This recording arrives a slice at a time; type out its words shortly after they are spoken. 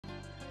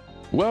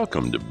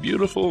Welcome to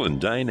beautiful and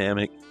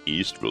dynamic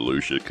East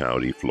Volusia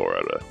County,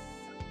 Florida.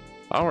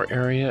 Our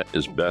area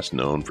is best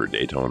known for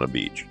Daytona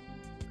Beach.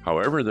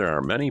 However, there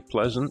are many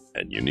pleasant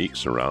and unique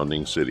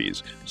surrounding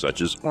cities,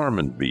 such as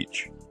Ormond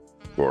Beach,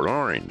 Port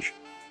Orange,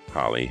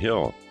 Holly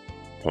Hill,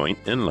 Point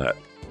Inlet,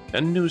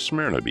 and New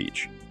Smyrna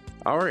Beach.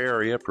 Our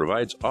area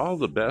provides all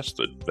the best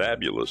that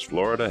fabulous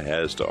Florida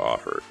has to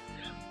offer.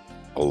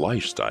 A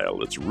lifestyle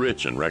that's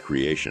rich in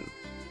recreation,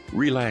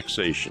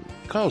 relaxation,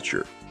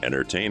 culture,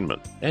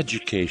 entertainment,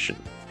 education,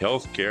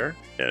 healthcare,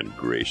 and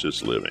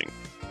gracious living.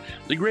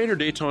 The greater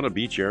Daytona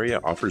Beach area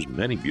offers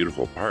many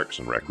beautiful parks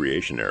and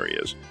recreation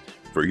areas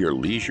for your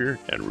leisure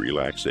and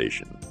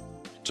relaxation.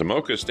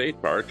 Tomoka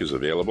State Park is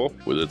available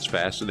with its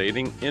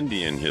fascinating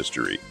Indian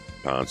history.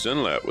 Ponce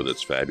Inlet, with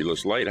its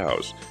fabulous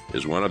lighthouse,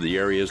 is one of the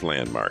area's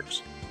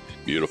landmarks.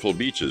 Beautiful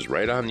beaches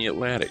right on the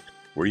Atlantic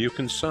where you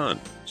can sun,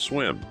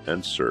 swim,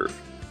 and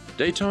surf.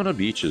 Daytona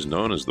Beach is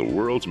known as the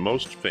world's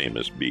most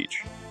famous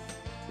beach.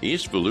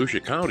 East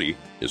Volusia County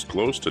is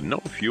close to no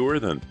fewer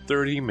than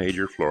 30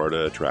 major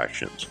Florida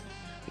attractions,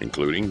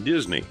 including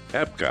Disney,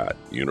 Epcot,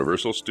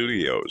 Universal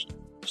Studios,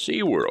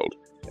 SeaWorld,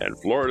 and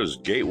Florida's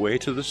gateway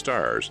to the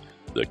stars,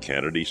 the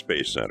Kennedy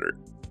Space Center,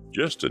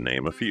 just to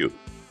name a few.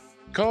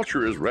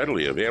 Culture is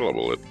readily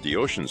available at the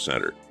Ocean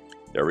Center,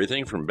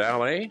 everything from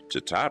ballet to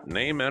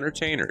top-name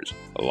entertainers,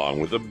 along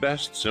with the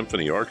best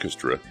symphony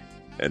orchestra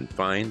and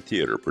fine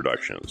theater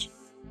productions.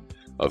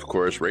 Of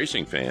course,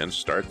 racing fans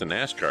start the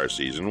NASCAR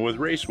season with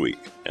Race Week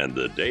and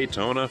the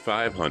Daytona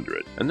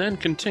 500, and then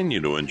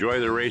continue to enjoy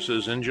the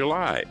races in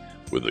July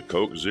with the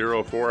Coke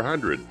Zero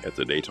 400 at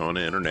the Daytona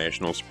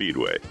International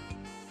Speedway.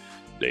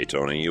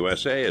 Daytona,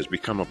 USA has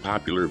become a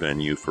popular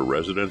venue for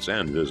residents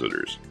and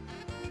visitors.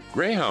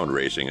 Greyhound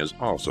racing is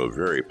also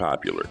very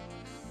popular.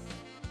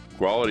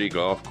 Quality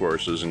golf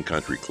courses and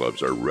country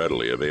clubs are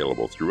readily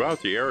available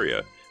throughout the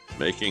area,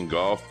 making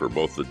golf for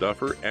both the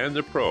duffer and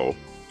the pro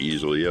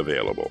easily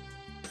available.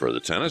 For the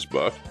tennis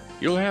buff,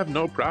 you'll have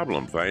no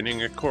problem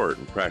finding a court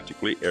in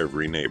practically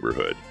every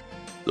neighborhood.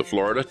 The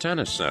Florida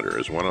Tennis Center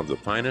is one of the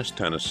finest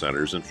tennis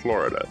centers in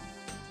Florida.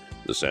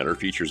 The center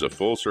features a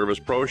full-service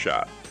pro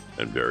shop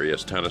and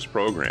various tennis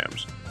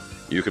programs.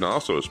 You can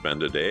also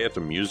spend a day at the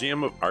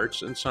Museum of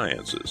Arts and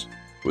Sciences.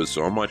 With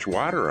so much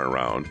water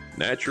around,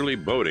 naturally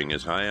boating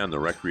is high on the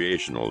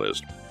recreational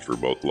list for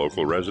both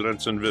local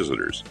residents and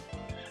visitors.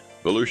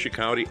 Volusia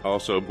County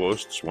also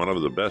boasts one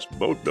of the best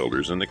boat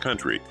builders in the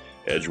country,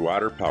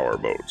 Edgewater Power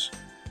Boats.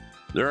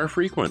 There are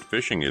frequent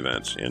fishing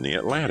events in the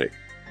Atlantic.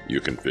 You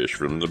can fish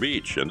from the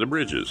beach and the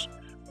bridges,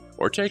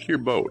 or take your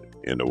boat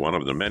into one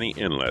of the many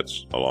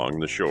inlets along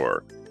the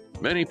shore.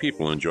 Many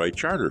people enjoy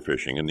charter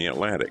fishing in the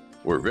Atlantic.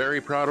 We're very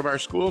proud of our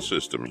school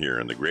system here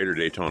in the greater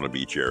Daytona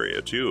Beach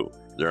area, too.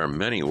 There are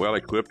many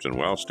well-equipped and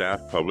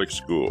well-staffed public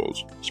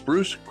schools.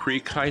 Spruce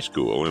Creek High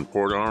School in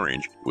Port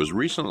Orange was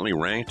recently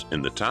ranked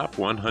in the top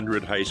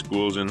 100 high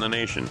schools in the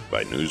nation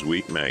by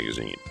Newsweek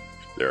magazine.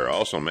 There are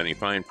also many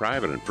fine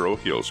private and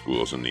parochial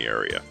schools in the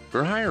area.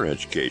 For higher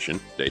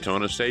education,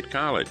 Daytona State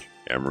College,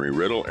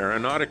 Embry-Riddle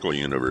Aeronautical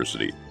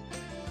University,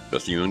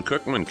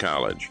 Bethune-Cookman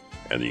College,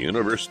 and the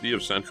University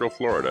of Central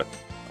Florida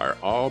are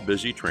all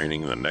busy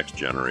training the next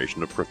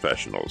generation of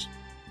professionals.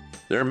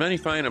 There are many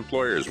fine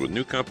employers with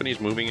new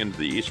companies moving into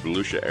the East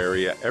Volusia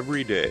area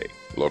every day.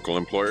 Local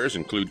employers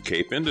include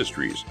Cape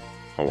Industries,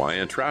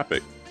 Hawaiian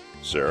Tropic,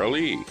 Sara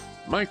Lee,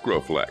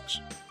 Microflex,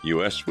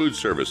 U.S. Food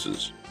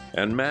Services,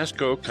 and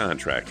Masco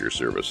Contractor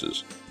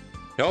Services.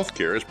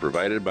 Healthcare is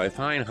provided by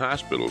fine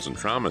hospitals and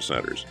trauma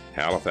centers.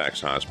 Halifax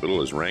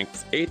Hospital is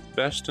ranked 8th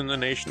best in the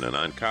nation in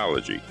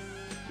oncology.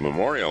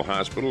 Memorial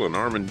Hospital in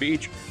Ormond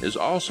Beach is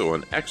also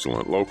an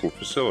excellent local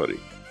facility.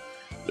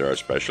 There are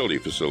specialty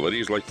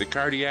facilities like the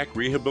Cardiac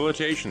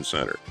Rehabilitation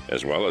Center,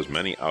 as well as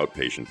many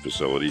outpatient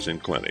facilities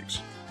and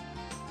clinics.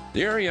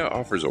 The area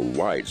offers a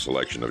wide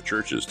selection of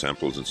churches,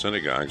 temples, and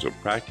synagogues of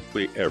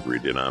practically every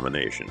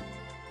denomination.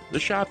 The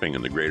shopping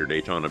in the greater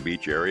Daytona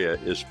Beach area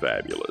is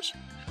fabulous.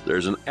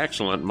 There's an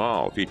excellent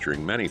mall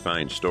featuring many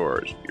fine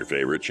stores, your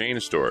favorite chain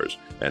stores,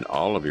 and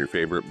all of your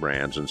favorite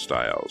brands and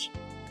styles.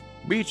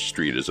 Beach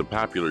Street is a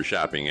popular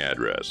shopping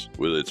address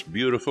with its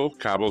beautiful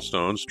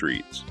cobblestone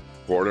streets.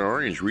 Port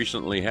Orange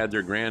recently had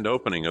their grand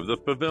opening of the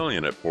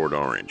Pavilion at Port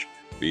Orange,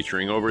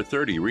 featuring over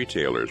 30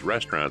 retailers,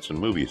 restaurants, and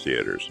movie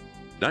theaters.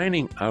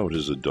 Dining out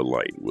is a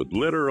delight with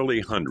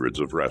literally hundreds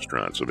of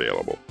restaurants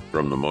available,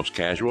 from the most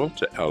casual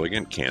to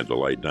elegant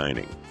candlelight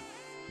dining.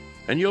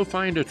 And you'll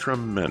find a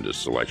tremendous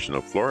selection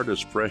of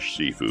Florida's fresh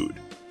seafood.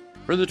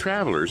 For the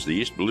travelers, the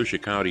East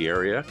Volusia County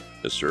area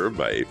is served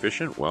by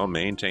efficient,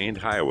 well-maintained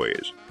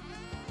highways,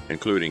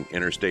 including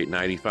Interstate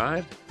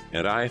 95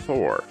 and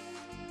I-4.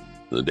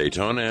 The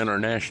Daytona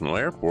International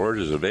Airport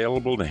is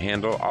available to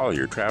handle all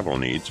your travel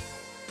needs,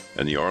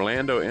 and the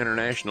Orlando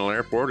International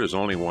Airport is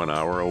only 1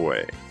 hour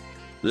away.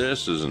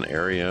 This is an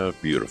area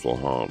of beautiful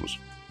homes,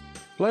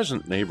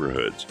 pleasant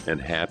neighborhoods,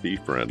 and happy,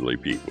 friendly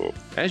people.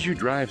 As you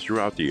drive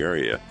throughout the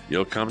area,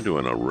 you'll come to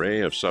an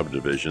array of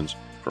subdivisions,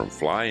 from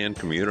fly-in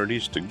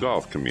communities to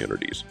golf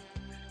communities.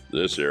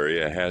 This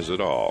area has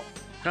it all.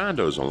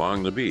 condos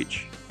along the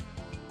beach,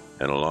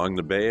 and along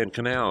the bay and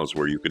canals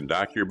where you can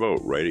dock your boat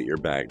right at your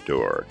back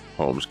door.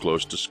 Homes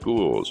close to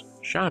schools,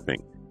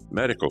 shopping,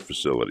 medical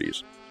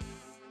facilities.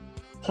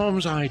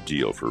 Homes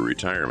ideal for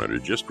retirement or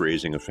just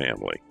raising a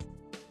family.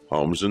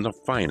 Homes in the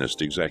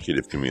finest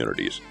executive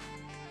communities.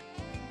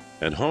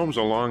 And homes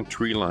along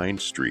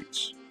tree-lined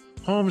streets.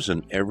 Homes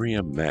in every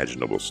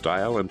imaginable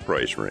style and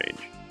price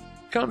range.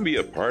 Come be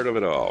a part of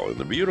it all in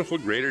the beautiful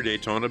Greater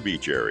Daytona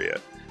Beach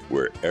area,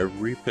 where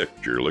every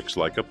picture looks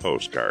like a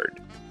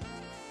postcard.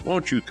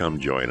 Won't you come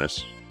join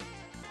us?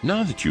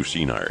 Now that you've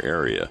seen our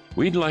area,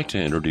 we'd like to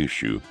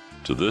introduce you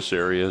to this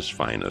area's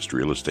finest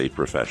real estate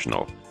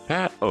professional,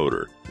 Pat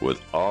Oder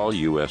with All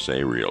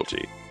USA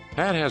Realty.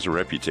 Pat has a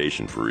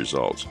reputation for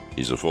results.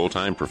 He's a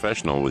full-time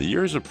professional with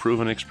years of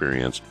proven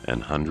experience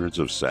and hundreds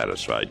of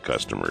satisfied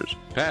customers.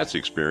 Pat's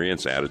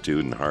experience,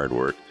 attitude, and hard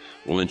work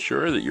will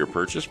ensure that your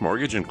purchase,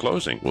 mortgage, and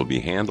closing will be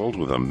handled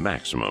with a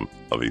maximum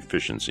of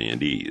efficiency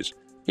and ease.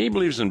 He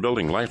believes in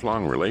building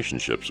lifelong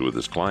relationships with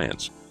his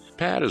clients.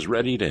 Pat is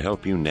ready to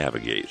help you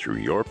navigate through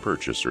your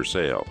purchase or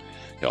sale,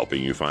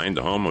 helping you find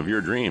the home of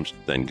your dreams,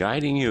 then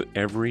guiding you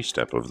every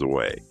step of the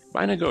way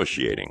by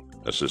negotiating,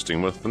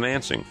 assisting with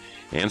financing,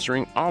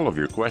 answering all of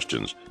your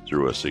questions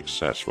through a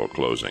successful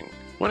closing.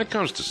 When it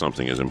comes to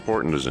something as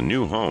important as a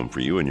new home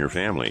for you and your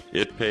family,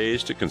 it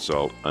pays to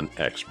consult an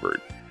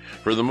expert.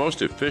 For the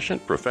most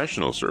efficient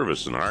professional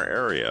service in our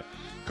area,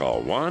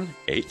 call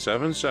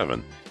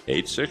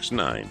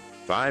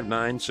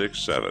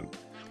 1-877-869-5967.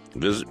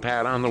 Visit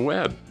Pat on the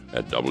web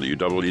at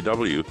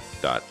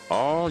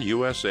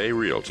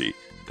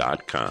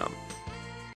www.allusarealty.com.